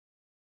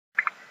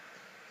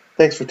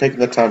Thanks for taking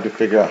the time to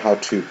figure out how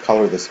to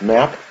color this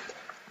map.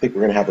 I think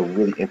we're going to have a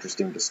really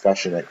interesting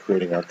discussion at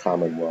creating our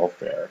common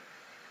welfare.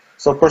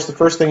 So of course the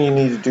first thing you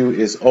need to do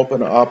is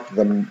open up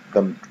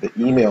the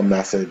email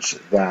message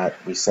that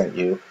we sent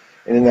you,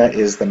 and in that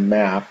is the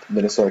map,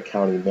 Minnesota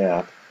County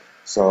map.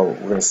 So we're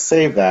going to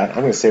save that. I'm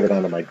going to save it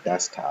onto my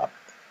desktop.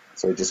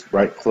 So we just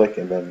right click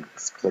and then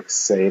click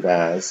Save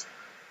As,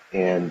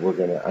 and I'm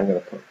going to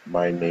put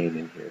my name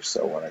in here.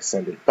 So when I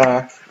send it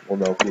back, we'll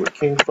know who it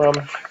came from.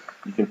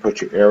 You can put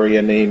your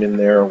area name in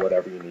there or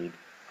whatever you need,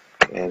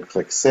 and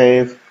click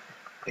Save,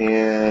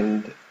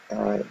 and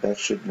that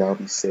should now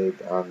be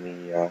saved on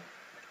the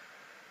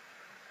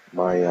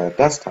my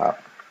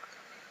desktop.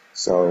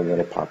 So I'm going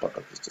to pop up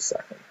in just a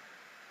second.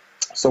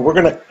 So we're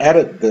going to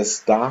edit this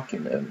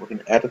document. We're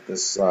going to edit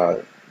this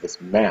this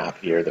map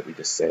here that we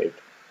just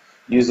saved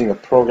using a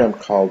program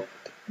called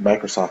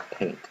Microsoft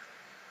Paint.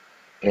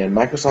 And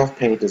Microsoft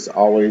Paint is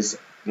always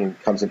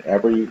comes in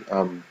every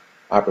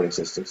operating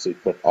system. So you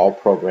click All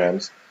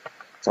Programs.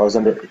 It's always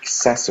under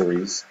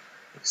Accessories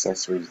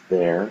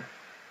there,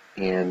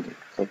 and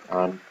click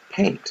on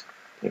Paint.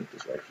 Paint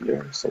is right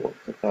here. So we'll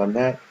click on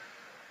that.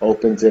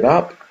 Opens it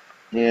up,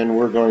 and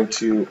we're going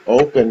to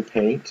open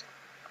Paint,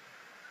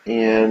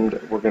 and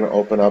we're going to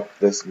open up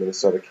this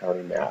Minnesota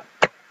County map.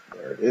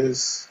 There it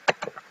is.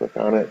 Click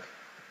on it.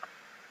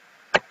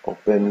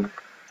 Open,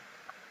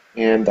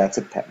 and that's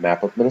a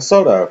map of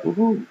Minnesota.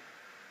 Woohoo!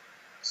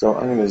 So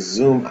I'm going to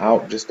zoom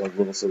out just a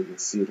little so we can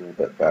see it a little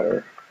bit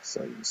better.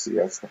 So you can see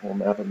that's the whole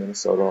map of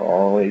Minnesota,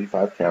 all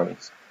 85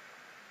 counties.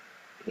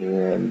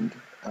 And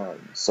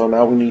so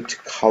now we need to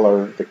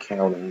color the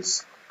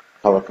counties,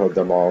 color code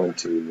them all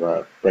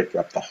into, break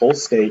up the whole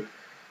state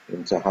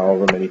into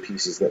however many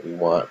pieces that we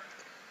want.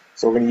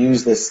 So we're going to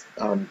use this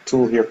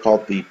tool here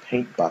called the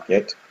Paint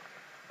Bucket.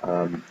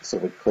 So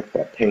we click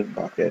that Paint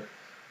Bucket,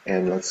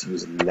 and let's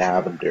use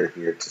lavender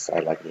here because I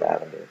like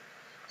lavender.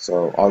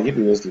 So all you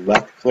do is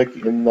left click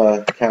in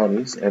the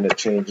counties, and it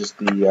changes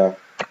the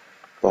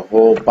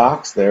whole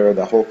box there,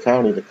 the whole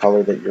county, the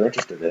color that you're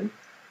interested in.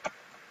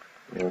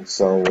 And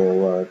so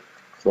we'll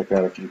click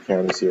on a few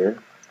counties here.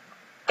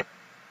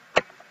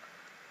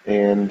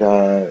 And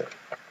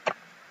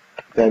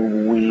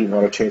then we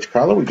want to change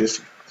color. We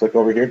just click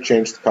over here,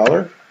 change the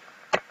color,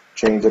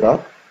 change it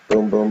up,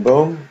 boom, boom,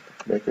 boom.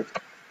 Make it.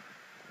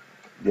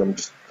 I'm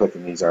just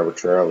clicking these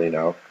arbitrarily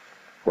now, of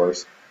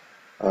course.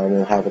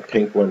 We'll have a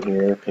pink one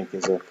here. Pink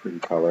is a pretty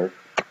color.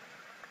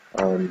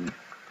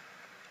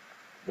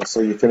 So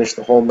you finish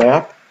the whole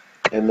map,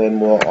 and then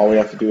all we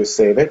have to do is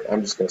save it.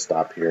 I'm just going to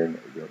stop here, and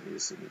we don't need to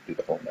see me do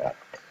the whole map.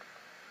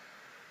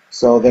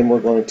 So then we're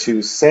going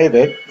to save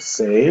it.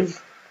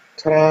 Save.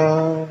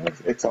 Ta-da!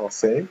 It's all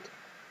saved.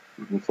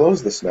 You can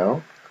close this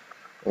now.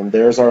 And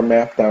there's our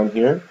map down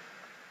here.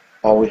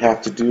 All we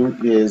have to do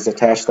is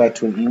attach that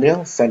to an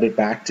email, send it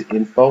back to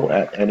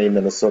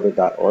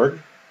info@naminnesota.org,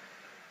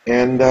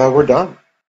 and we're done.